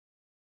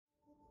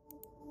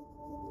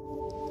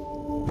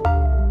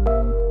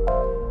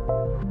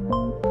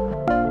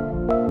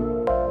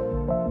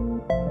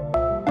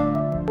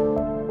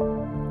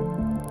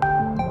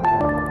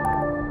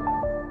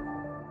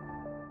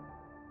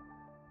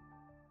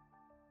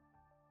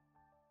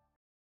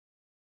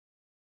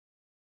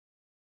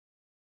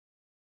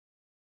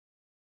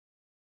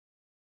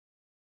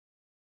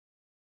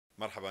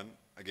مرحبا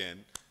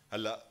again.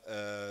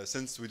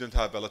 Since we don't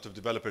have a lot of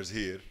developers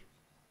here,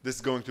 this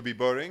is going to be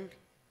boring,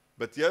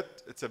 but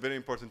yet it's a very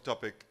important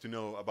topic to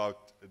know about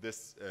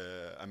this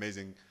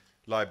amazing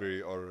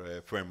library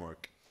or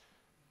framework.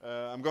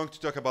 I'm going to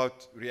talk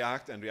about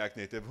React and React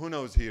Native. Who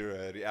knows here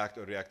React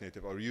or React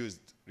Native or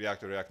used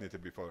React or React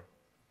Native before?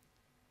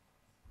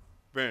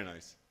 Very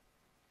nice.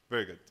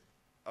 Very good.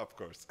 Of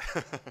course.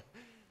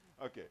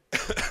 Okay.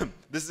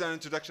 This is an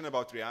introduction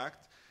about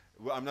React.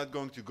 I'm not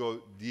going to go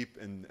deep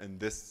in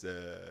this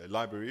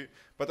library,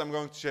 but I'm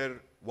going to share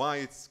why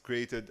it's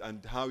created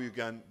and how you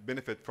can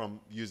benefit from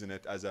using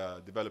it as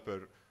a developer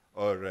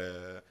or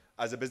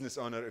as a business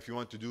owner if you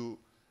want to do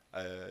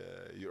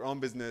your own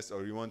business or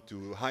you want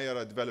to hire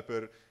a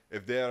developer.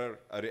 If they are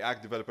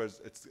React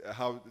developers, it's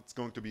how it's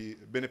going to be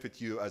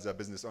benefit you as a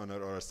business owner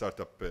or a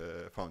startup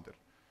founder.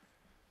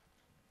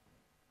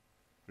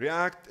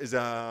 React is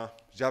a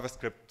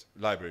JavaScript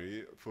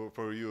library.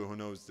 For you who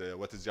knows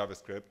what is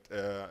JavaScript,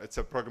 it's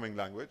a programming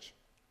language.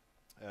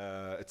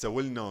 It's a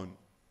well-known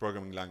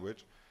programming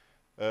language.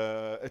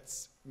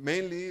 It's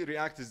mainly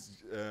React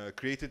is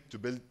created to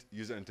build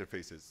user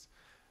interfaces.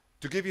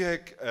 To give you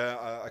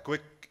a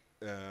quick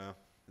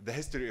the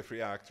history of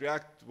React.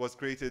 React was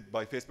created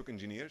by Facebook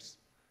engineers.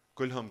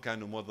 كلهم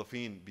كانوا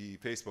موظفين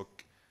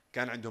بفيسبوك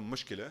كان عندهم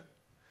مشكلة.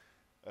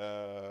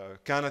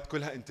 كانت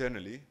كلها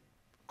internally.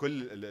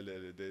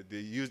 They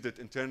used it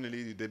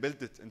internally, they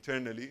built it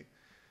internally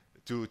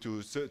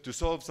to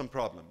solve some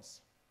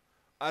problems.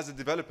 As a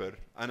developer,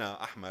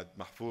 أنا أحمد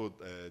محفوظ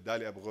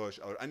دالي أبو غوش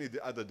or any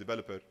other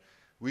developer,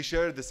 we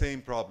share the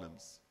same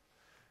problems.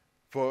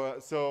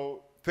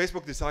 So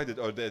Facebook decided,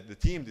 or the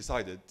team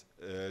decided,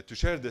 to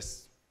share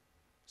this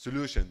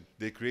solution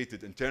they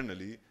created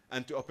internally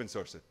and to open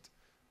source it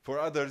for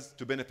others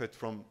to benefit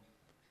from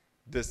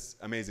this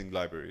amazing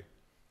library.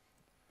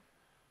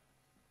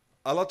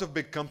 A lot of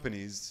big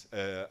companies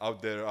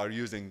out there are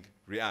using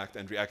React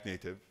and React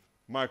Native.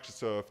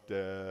 Microsoft,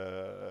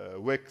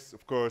 Wix,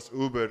 of course,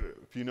 Uber,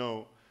 if you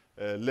know,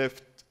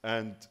 Lyft,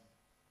 and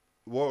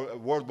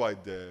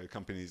worldwide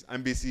companies.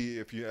 NBC,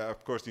 if you,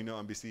 of course, you know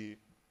NBC.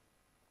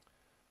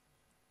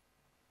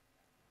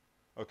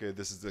 Okay,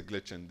 this is a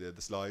glitch in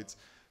the slides.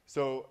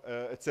 So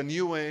it's a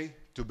new way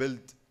to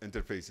build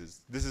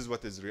interfaces. This is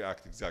what is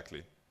React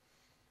exactly.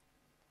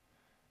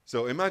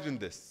 So imagine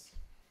this.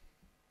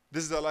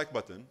 This is a like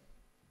button.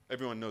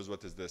 Everyone knows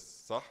what is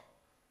this, صح?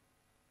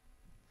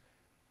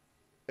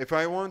 If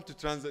I want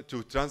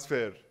to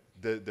transfer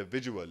the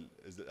visual,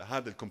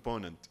 هذا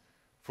component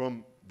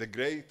from the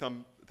gray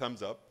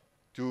thumbs up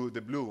to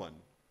the blue one,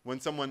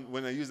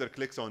 when a user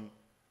clicks on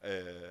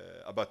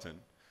a button,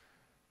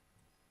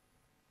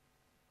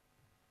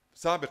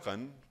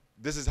 سابقا,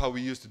 this is how we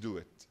used to do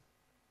it.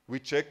 We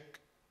check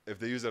if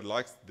the user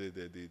likes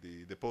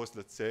the post,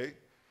 let's say,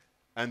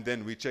 and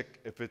then we check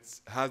if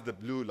it has the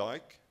blue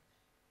like.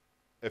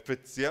 If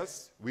it's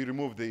yes, we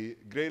remove the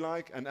gray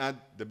like and add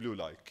the blue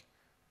like.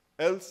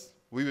 Else,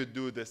 we would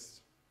do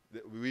this.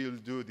 We will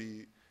do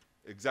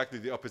exactly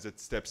the opposite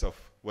steps of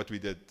what we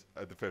did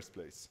at the first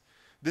place.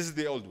 This is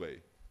the old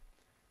way.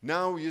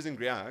 Now, using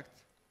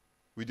React,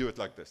 we do it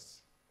like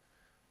this.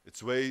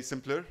 It's way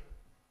simpler.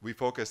 We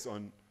focus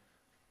on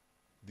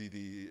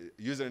the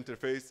user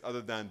interface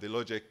other than the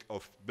logic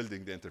of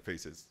building the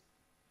interfaces.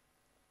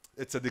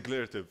 It's a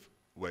declarative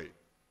way.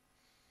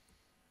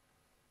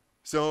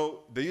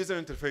 So the user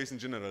interface in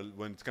general,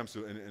 when it comes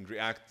to in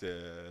React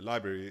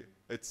library,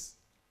 it's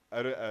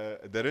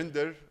the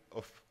render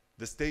of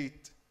the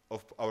state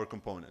of our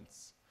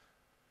components.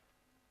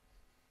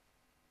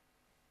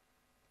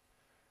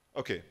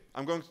 Okay,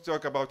 I'm going to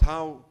talk about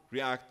how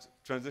React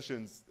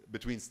transitions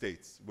between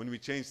states. When we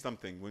change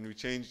something, when we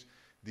change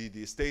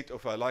the state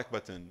of a like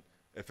button,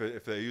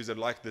 if a user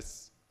liked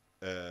this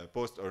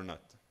post or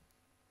not.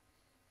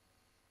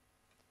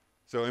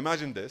 So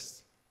imagine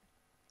this.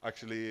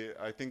 Actually,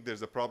 I think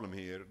there's a problem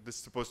here. This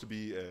is supposed to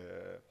be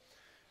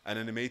an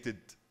animated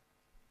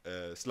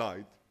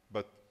slide,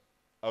 but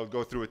I'll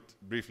go through it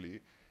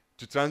briefly.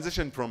 To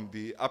transition from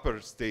the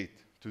upper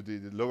state to the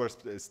lower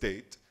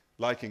state,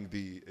 liking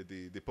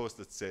the post,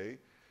 let's say,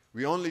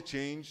 we only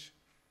change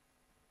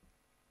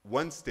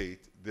one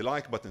state, the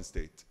like button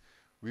state.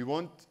 We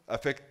won't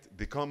affect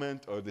the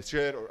comment or the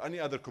share or any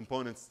other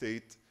component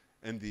state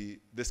in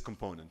this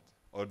component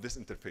or this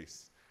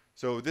interface.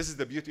 So this is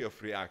the beauty of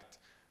React.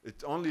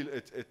 It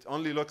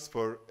only looks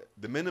for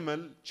the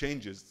minimal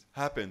changes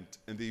happened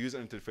in the user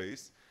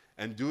interface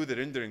and do the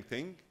rendering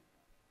thing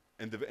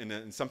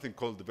in something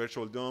called the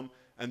virtual DOM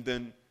and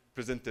then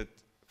present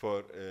it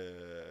for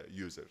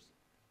users.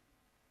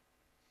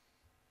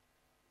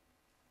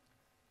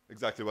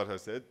 Exactly what I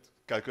said.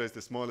 Calculates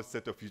the smallest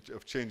set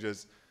of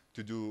changes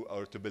to do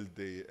or to build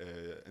the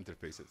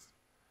interfaces.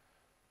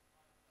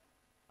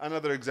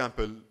 Another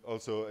example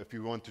also, if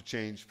you want to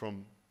change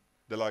from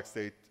the like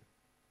state,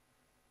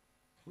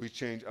 we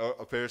change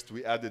first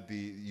we added the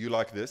you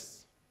like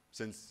this.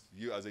 Since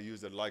you as a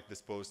user like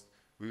this post,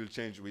 we'll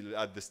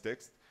add this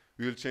text.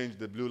 We will change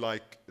the blue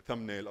like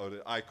thumbnail or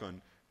the icon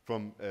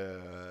from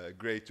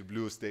gray to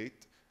blue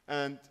state,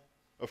 and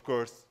of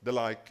course, the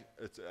like,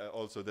 it's,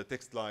 also the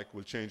text like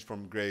will change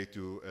from gray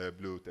to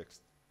blue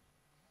text.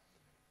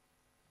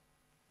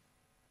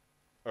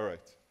 All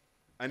right.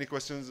 Any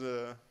questions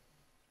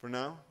for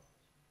now?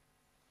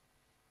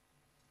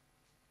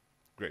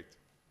 Great.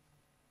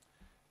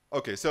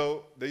 Okay,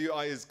 so the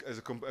UI is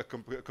a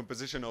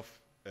composition of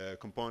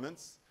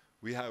components.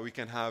 We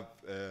can have,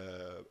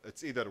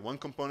 it's either one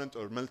component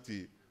or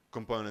multi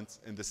components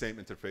in the same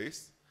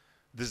interface.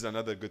 This is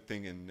another good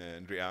thing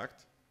in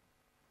React.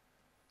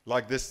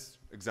 Like this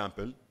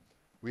example,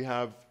 we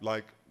have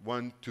like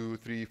 1, 2,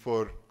 3,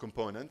 4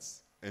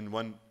 components in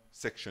one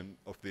section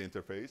of the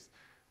interface.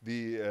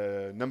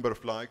 The number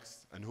of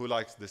likes and who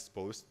likes this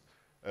post,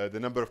 the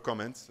number of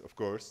comments, of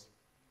course,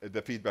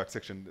 the feedback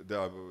section that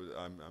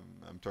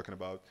I'm talking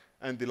about,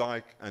 and the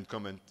like and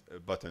comment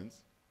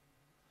buttons.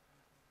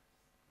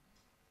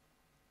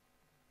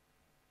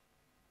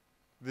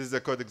 This is a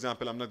code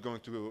example. I'm not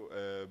going to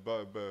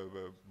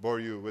bore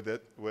you with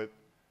it.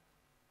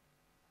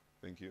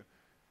 Thank you.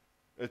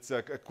 It's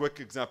a quick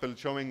example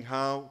showing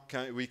how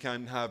we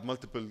can have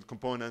multiple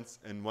components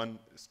in one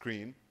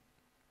screen.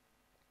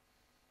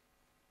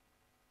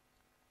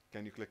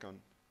 Can you click on?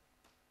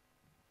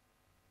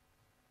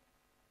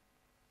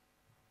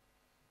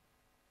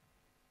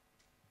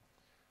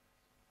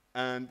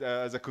 And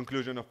as a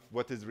conclusion of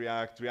what is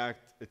React,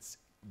 it's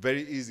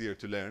very easier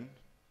to learn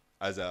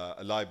as a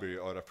library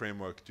or a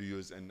framework to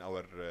use in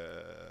our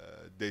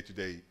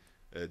day-to-day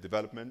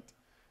development.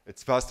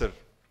 It's faster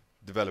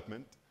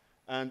development.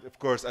 And of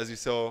course, as you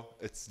saw,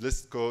 it's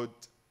less code,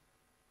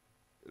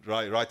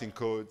 writing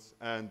codes,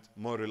 and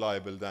more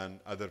reliable than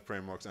other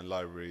frameworks and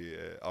library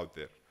out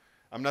there.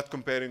 I'm not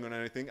comparing on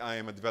anything. I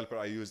am a developer.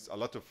 I use a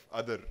lot of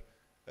other,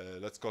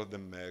 let's call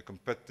them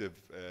competitive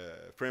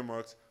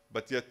frameworks.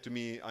 But yet, to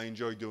me, I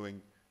enjoy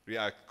doing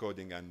React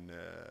coding and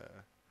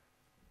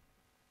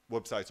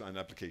websites and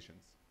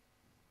applications.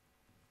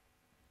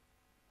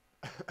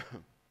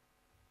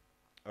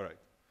 All right.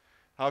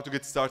 How to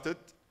get started?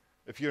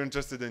 If you're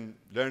interested in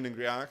learning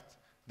React,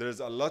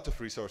 there's a lot of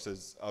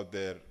resources out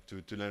there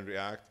to learn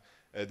React.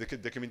 The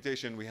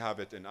documentation, we have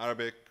it in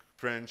Arabic,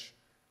 French,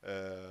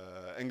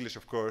 English,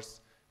 of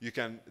course.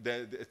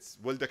 It's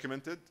well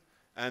documented,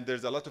 and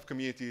there's a lot of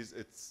communities.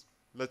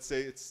 Let's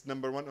say it's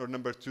number 1 or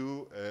number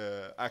 2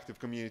 active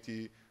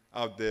community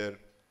out there.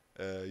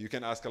 You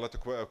can ask a lot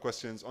of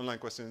questions, online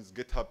questions,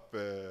 GitHub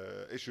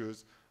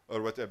issues,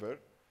 or whatever.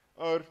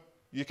 Or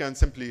you can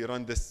simply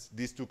run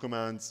these 2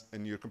 commands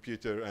in your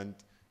computer, and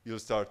you'll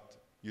start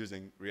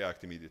using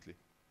React immediately.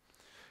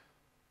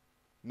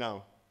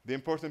 Now, the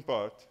important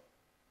part,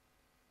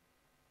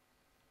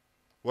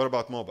 what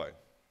about mobile?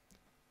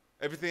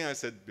 Everything I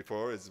said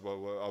before is what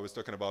I was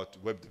talking about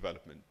web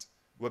development,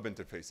 web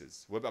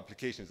interfaces, web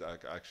applications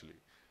actually.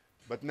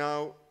 But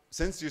now,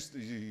 since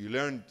you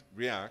learned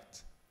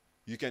React,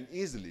 you can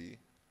easily,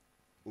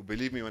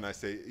 believe me when I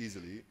say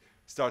easily,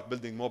 start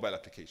building mobile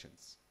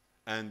applications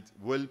and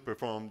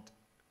well-performed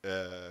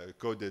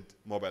coded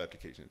mobile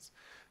applications.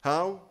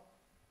 How?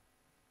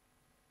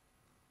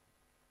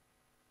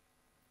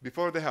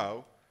 Before the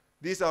how,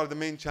 these are the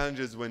main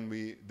challenges when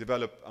we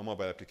develop a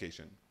mobile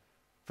application.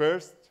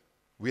 First,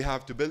 we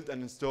have to build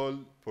and install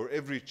for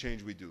every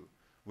change we do.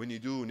 When you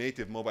do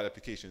native mobile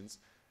applications,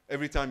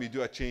 every time you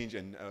do a change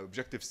in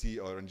Objective-C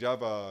or in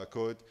Java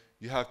code,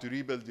 you have to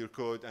rebuild your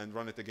code and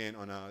run it again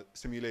on a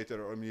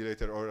simulator or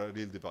emulator or a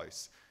real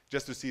device,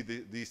 just to see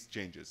these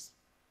changes.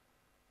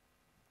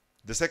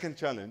 The second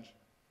challenge,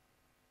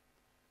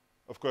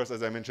 of course,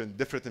 as I mentioned,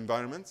 different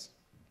environments.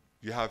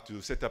 You have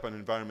to set up an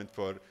environment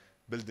for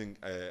building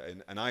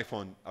an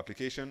iPhone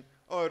application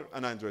or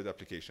an Android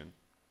application,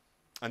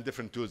 and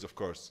different tools, of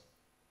course,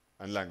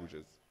 and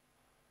languages.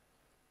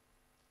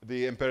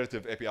 The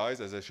imperative APIs,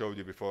 as I showed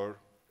you before,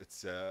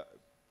 it's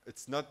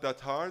not that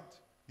hard,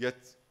 yet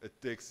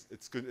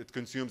it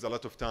consumes a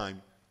lot of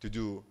time to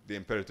do the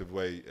imperative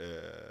way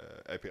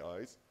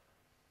APIs.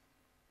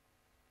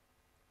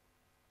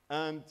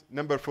 And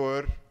number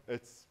 4,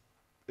 it's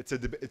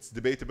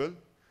debatable.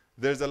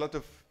 There's a lot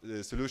of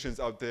solutions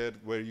out there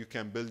where you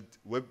can build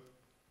web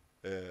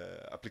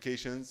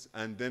applications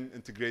and then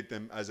integrate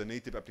them as a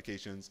native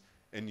applications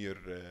in your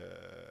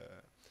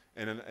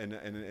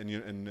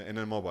in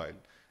a mobile.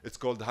 It's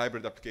called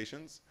hybrid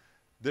applications.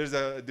 There's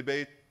a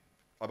debate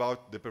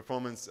about the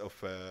performance of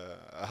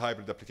a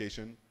hybrid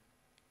application,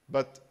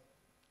 but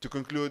to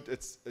conclude,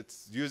 it's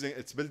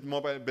building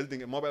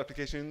mobile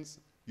applications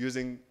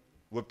using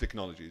web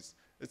technologies.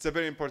 It's a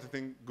very important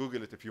thing.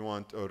 Google it if you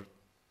want, or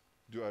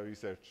do a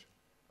research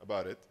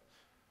about it.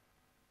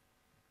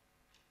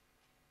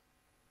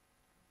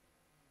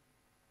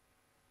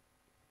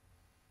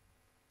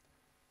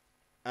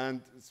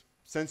 And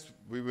since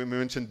we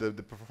mentioned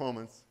the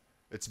performance,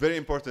 it's very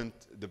important,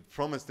 the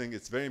performance thing,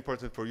 it's very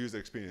important for user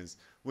experience.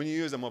 When you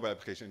use a mobile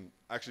application,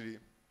 actually,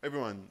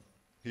 everyone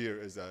here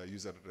is a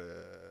user,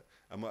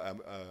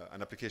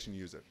 an application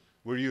user.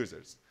 We're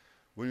users.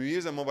 When we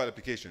use a mobile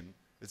application,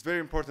 it's very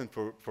important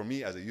for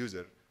me as a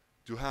user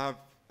to have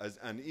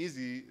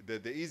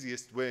the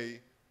easiest way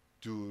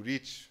to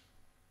reach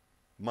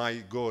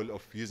my goal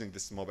of using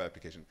this mobile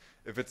application.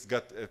 If it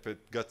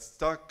got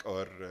stuck,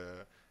 or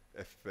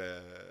if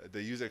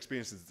the user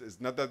experience is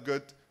not that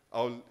good,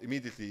 I'll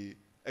immediately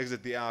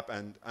exit the app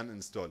and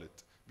uninstall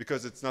it,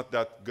 because it's not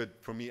that good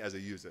for me as a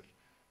user.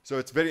 So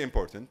it's very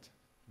important.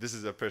 This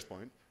is the first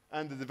point.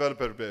 And the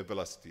developer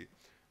velocity.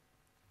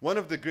 One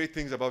of the great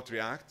things about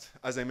React,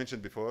 as I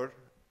mentioned before,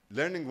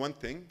 learning one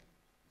thing,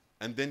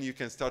 and then you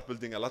can start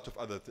building a lot of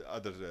other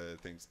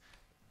things.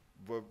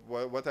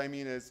 What I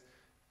mean is,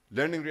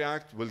 learning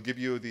React will give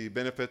you the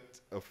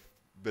benefit of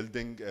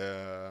building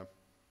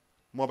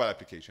mobile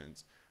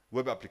applications,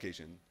 web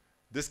application,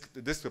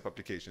 desktop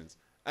applications.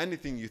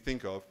 Anything you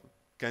think of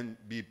can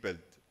be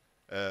built.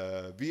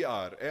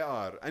 VR,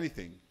 AR,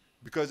 anything,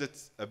 because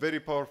it's a very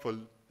powerful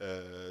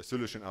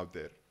solution out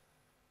there.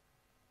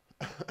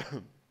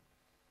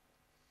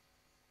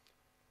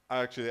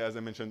 Actually, as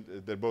I mentioned,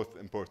 they're both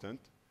important.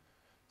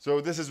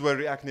 So this is where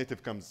React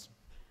Native comes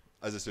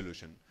as a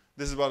solution.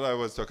 This is what I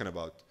was talking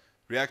about.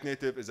 React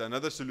Native is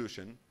another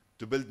solution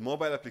to build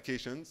mobile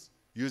applications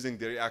using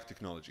the React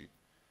technology.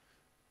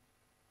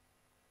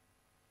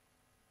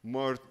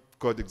 More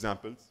code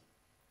examples.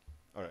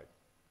 All right.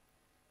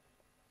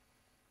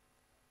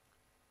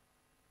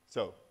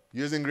 So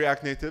using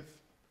React Native,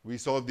 we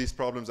solve these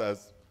problems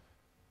as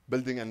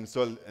building and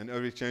install and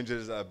early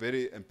changes, a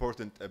very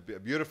important, a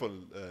beautiful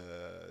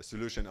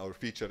solution or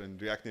feature in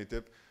React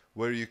Native,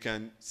 where you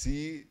can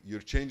see your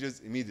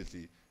changes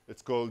immediately.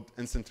 It's called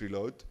instant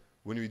reload.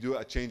 When we do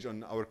a change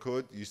on our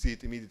code, you see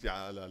it immediately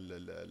on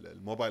the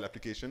mobile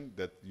application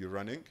that you're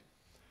running.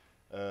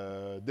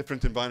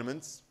 Different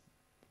environments.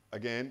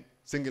 Again,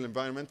 single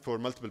environment for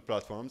multiple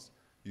platforms.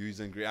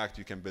 Using React,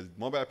 you can build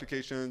mobile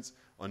applications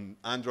on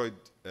Android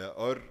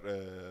or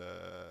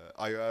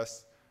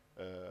iOS,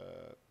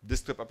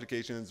 desktop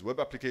applications, web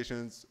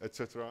applications,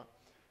 etc.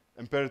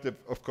 Imperative,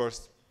 of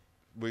course,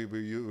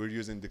 we're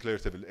using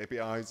declarative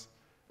APIs,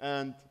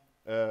 and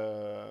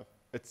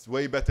it's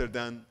way better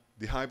than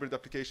the hybrid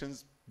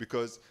applications,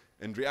 because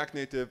in React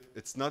Native,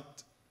 it's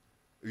not,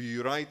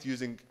 you write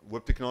using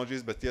web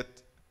technologies, but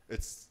yet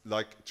it's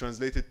like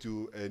translated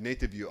to a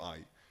native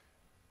UI.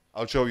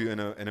 I'll show you in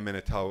a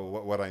minute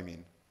what I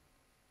mean.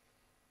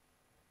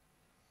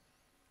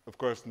 Of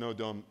course, no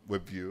DOM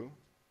web view.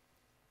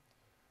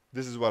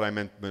 This is what I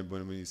meant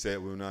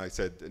when I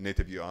said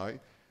native UI.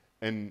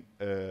 In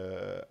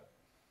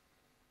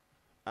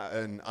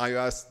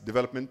iOS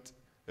development,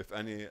 if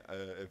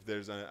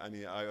there's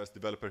any iOS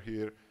developer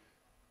here,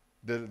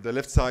 the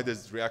left side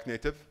is React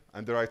Native,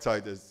 and the right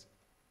side is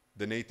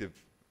the native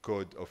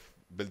code of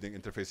building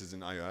interfaces in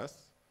iOS.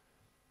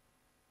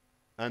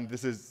 And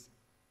this is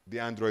the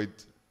Android,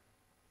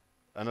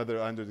 another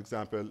Android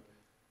example.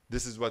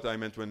 This is what I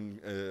meant when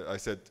I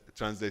said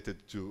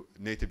translated to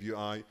native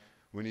UI.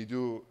 When you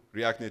do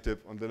React Native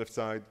on the left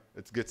side,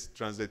 it gets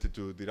translated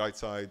to the right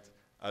side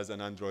as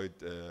an Android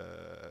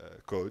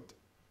code.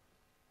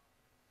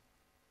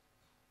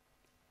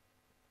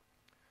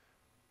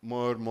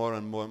 More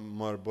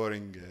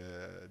boring,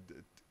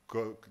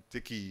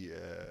 ticky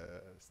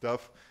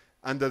stuff.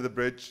 Under the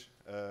bridge,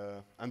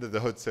 under the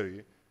hood,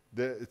 sorry.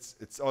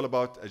 It's all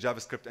about a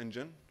JavaScript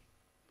engine.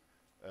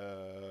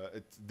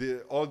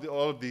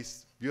 All of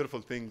these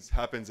beautiful things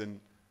happens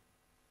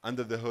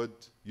under the hood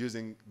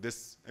using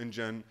this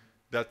engine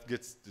that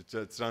gets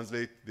to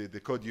translate the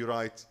code you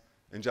write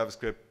in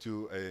JavaScript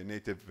to a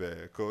native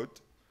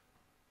code.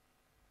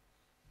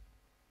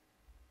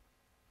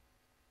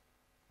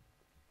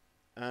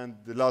 And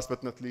the last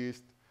but not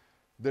least,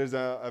 there's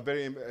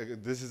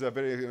this is a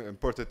very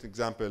important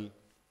example.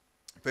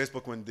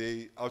 Facebook, when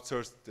they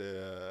outsourced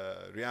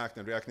React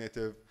and React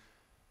Native,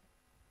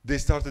 they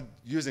started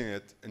using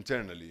it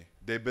internally.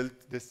 They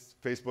built this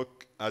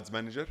Facebook Ads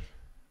Manager.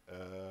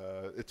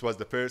 It was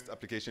the first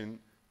application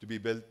to be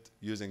built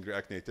using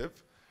React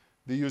Native.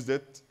 They used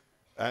it.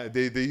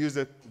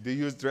 They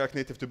used React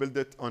Native to build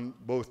it on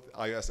both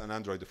iOS and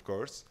Android, of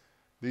course.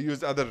 They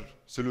used other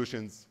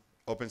solutions,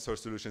 open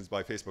source solutions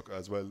by Facebook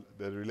as well,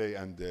 the Relay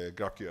and the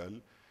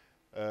GraphQL.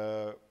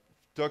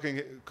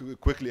 Talking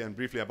quickly and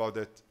briefly about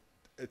it,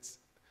 it's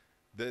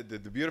the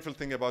beautiful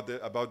thing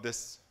about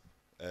this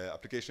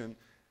application.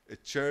 It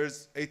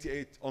shares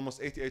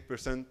almost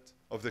 88%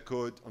 of the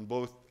code on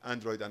both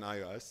Android and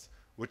iOS,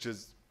 which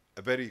is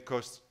a very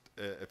cost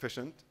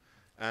efficient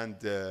and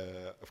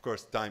of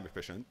course time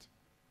efficient.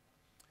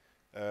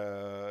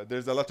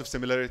 There's a lot of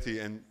similarity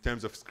in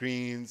terms of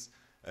screens,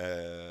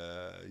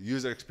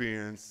 user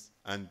experience,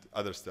 and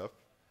other stuff.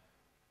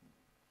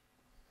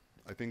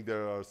 I think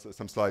there are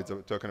some slides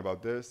talking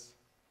about this.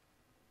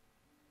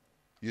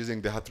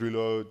 Using the hot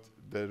reload,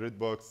 the red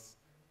box,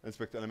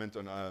 inspect element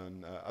on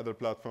other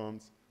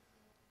platforms.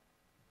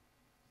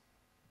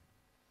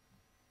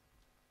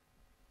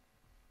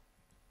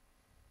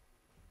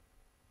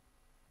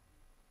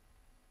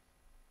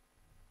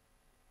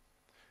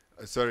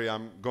 Sorry,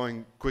 I'm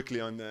going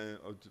quickly on.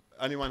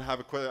 Anyone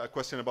have a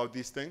question about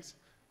these things?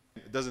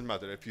 It doesn't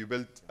matter if you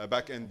build a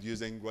backend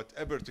using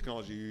whatever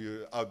technology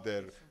out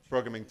there,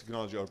 programming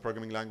technology or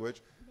programming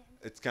language,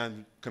 it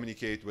can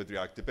communicate with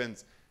React.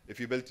 Depends. If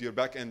you built your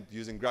backend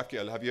using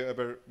GraphQL, have you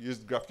ever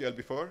used GraphQL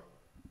before?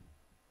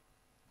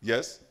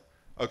 Yes?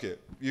 Okay,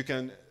 you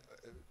can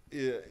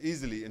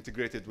easily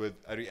integrate it with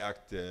a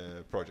React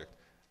project.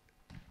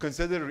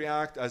 Consider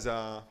React as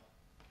a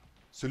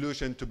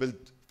solution to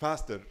build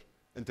faster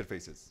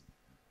interfaces.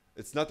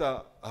 It's not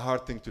a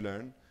hard thing to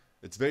learn.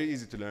 It's very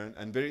easy to learn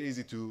and very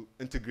easy to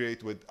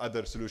integrate with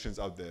other solutions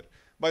out there.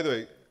 By the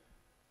way,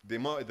 the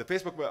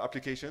Facebook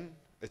application,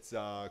 it's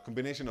a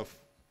combination of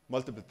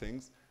multiple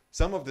things.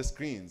 Some of the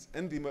screens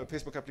in the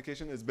Facebook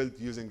application is built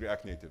using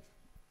React Native,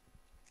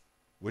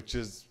 which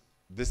is,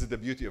 this is the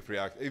beauty of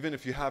React. Even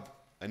if you have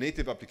a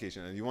native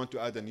application and you want to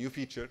add a new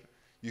feature,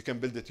 you can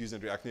build it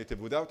using React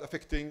Native without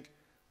affecting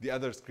the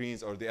other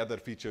screens or the other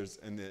features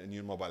in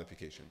your mobile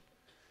application.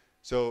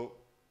 So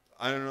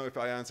I don't know if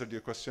I answered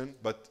your question,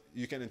 but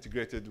you can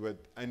integrate it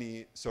with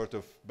any sort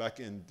of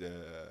backend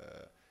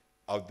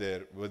out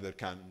there, whether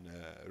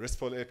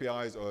RESTful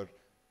APIs or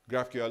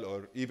GraphQL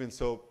or even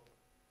SOAP.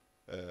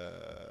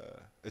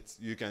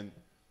 You can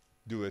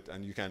do it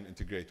and you can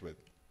integrate with.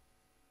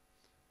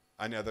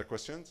 Any other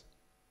questions?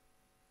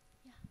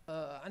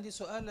 عندي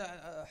سؤال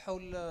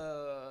حول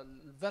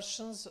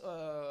الفيرجنز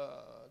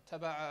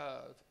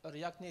تبع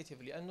رياكت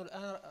نيتيف، لانه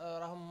الان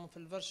راهم في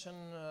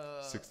الفيرجن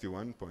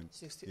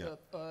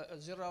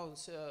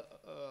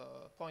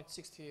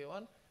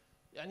 0.61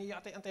 يعني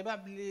يعطي انطباع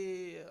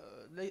باللي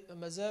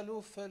ما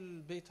زالوا في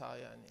البيتا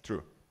يعني.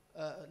 True.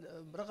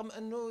 رغم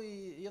انه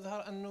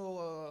يظهر انه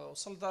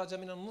وصل درجه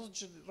من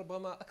النضج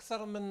ربما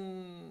اكثر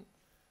من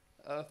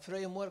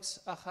فريم وركس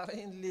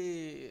اخرين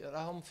اللي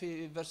راهم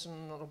في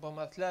فيرجن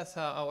ربما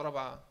 3 أو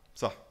 4.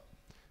 صح.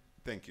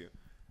 Thank you.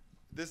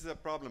 This is a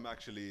problem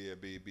actually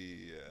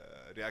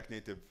React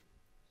Native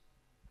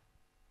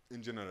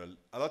in general.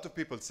 A lot of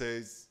people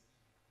says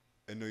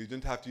you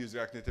don't have to use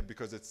React Native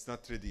because it's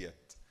not ready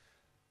yet.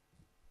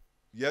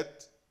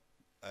 Yet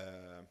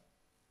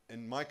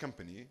in my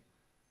company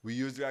we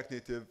use React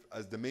Native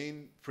as the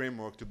main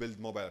framework to build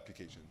mobile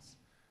applications.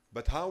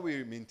 But how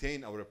we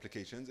maintain our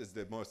applications is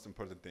the most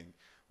important thing.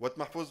 What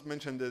Mahfouz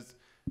mentioned is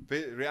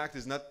React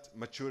is not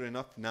mature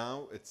enough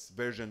now. It's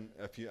version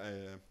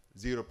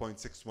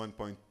 0.61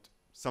 point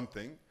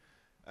something,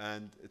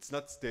 and it's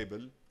not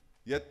stable.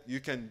 Yet you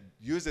can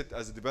use it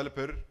as a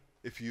developer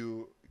if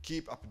you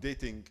keep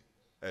updating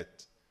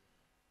it.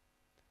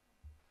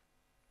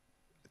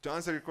 To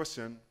answer your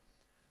question,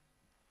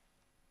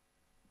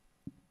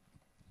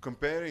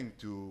 comparing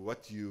to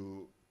what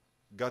you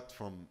got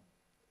from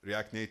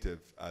React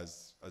Native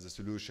as a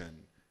solution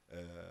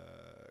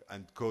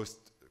and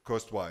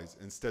cost-wise,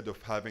 instead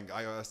of having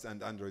iOS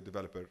and Android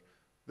developer,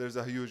 there's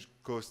a huge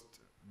cost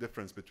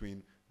difference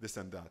between this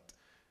and that.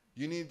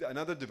 You need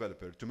another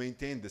developer to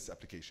maintain this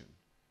application.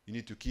 You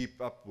need to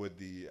keep up with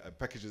the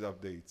packages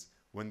updates.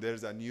 When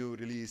there's a new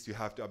release, you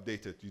have to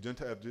update it. You don't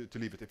have to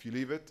leave it. If you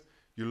leave it,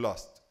 you're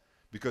lost.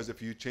 Because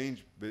if you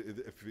change,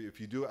 if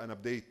you do an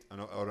update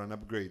or an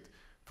upgrade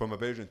from a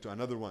version to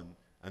another one,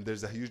 and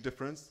there's a huge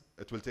difference,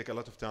 it will take a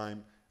lot of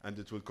time and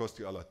it will cost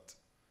you a lot,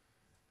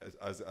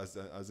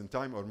 as in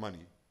time or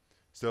money.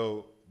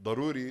 So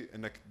ضروري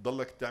انك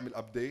تضلك تعمل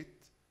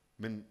update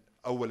من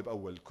اول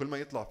باول. كل ما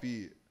يطلع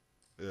فيه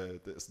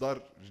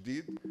اصدار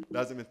جديد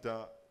لازم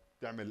انت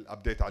تعمل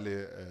update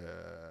عليه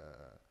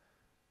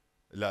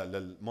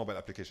للموبايل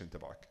ابلكيشن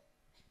تبعك.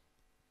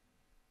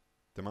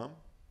 تمام؟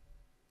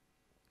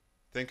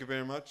 Thank you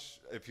very much.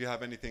 If you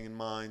have anything in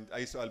mind,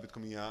 أي سؤال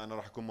بدكم إياه أنا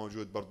راح أكون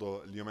موجود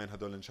برضو اليومين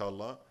هدول إن شاء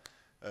الله.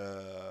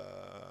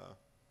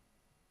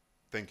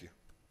 Thank you.